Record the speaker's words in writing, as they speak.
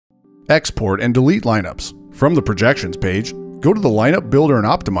Export and delete lineups. From the projections page, go to the Lineup Builder and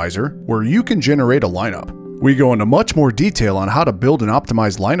Optimizer, where you can generate a lineup. We go into much more detail on how to build and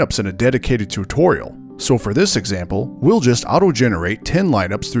optimize lineups in a dedicated tutorial. So for this example, we'll just auto-generate 10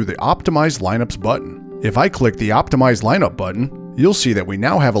 lineups through the Optimize Lineups button. If I click the Optimize Lineup button, you'll see that we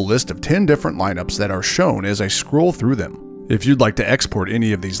now have a list of 10 different lineups that are shown as I scroll through them. If you'd like to export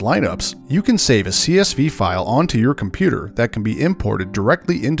any of these lineups, you can save a CSV file onto your computer that can be imported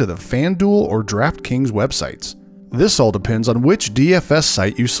directly into the FanDuel or DraftKings websites. This all depends on which DFS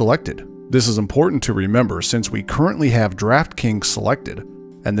site you selected. This is important to remember since we currently have DraftKings selected,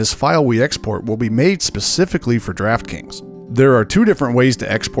 and this file we export will be made specifically for DraftKings. There are two different ways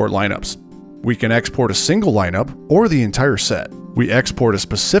to export lineups. We can export a single lineup or the entire set. We export a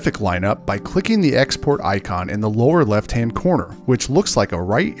specific lineup by clicking the export icon in the lower left-hand corner, which looks like a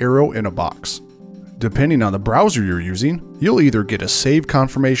right arrow in a box. Depending on the browser you're using, you'll either get a save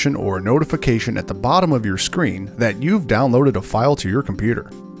confirmation or a notification at the bottom of your screen that you've downloaded a file to your computer.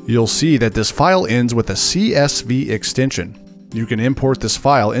 You'll see that this file ends with a CSV extension. You can import this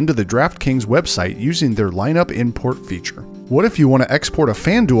file into the DraftKings website using their lineup import feature. What if you want to export a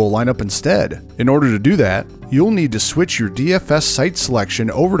FanDuel lineup instead? In order to do that, you'll need to switch your DFS site selection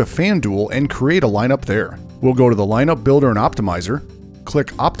over to FanDuel and create a lineup there. We'll go to the Lineup Builder and Optimizer, click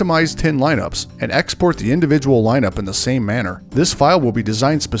Optimize 10 Lineups, and export the individual lineup in the same manner. This file will be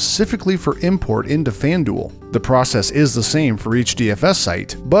designed specifically for import into FanDuel. The process is the same for each DFS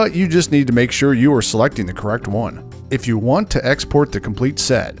site, but you just need to make sure you are selecting the correct one. If you want to export the complete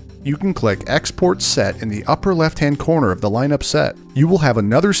set, you can click Export Set in the upper left-hand corner of the lineup set. You will have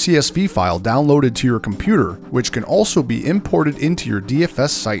another CSV file downloaded to your computer, which can also be imported into your DFS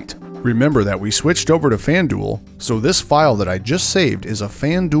site. Remember that we switched over to FanDuel, so this file that I just saved is a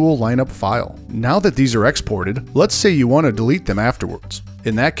FanDuel lineup file. Now that these are exported, let's say you want to delete them afterwards.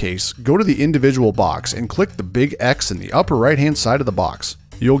 In that case, go to the individual box and click the big X in the upper right-hand side of the box.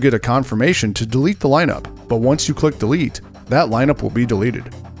 You'll get a confirmation to delete the lineup, but once you click delete, that lineup will be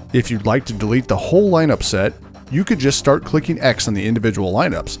deleted. If you'd like to delete the whole lineup set, you could just start clicking X on the individual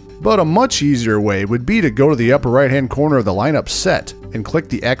lineups, but a much easier way would be to go to the upper right hand corner of the lineup set and click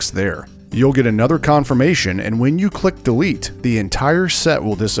the X there. You'll get another confirmation, and when you click delete, the entire set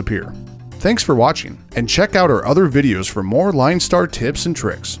will disappear. Thanks for watching, and check out our other videos for more LineStar tips and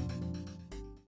tricks.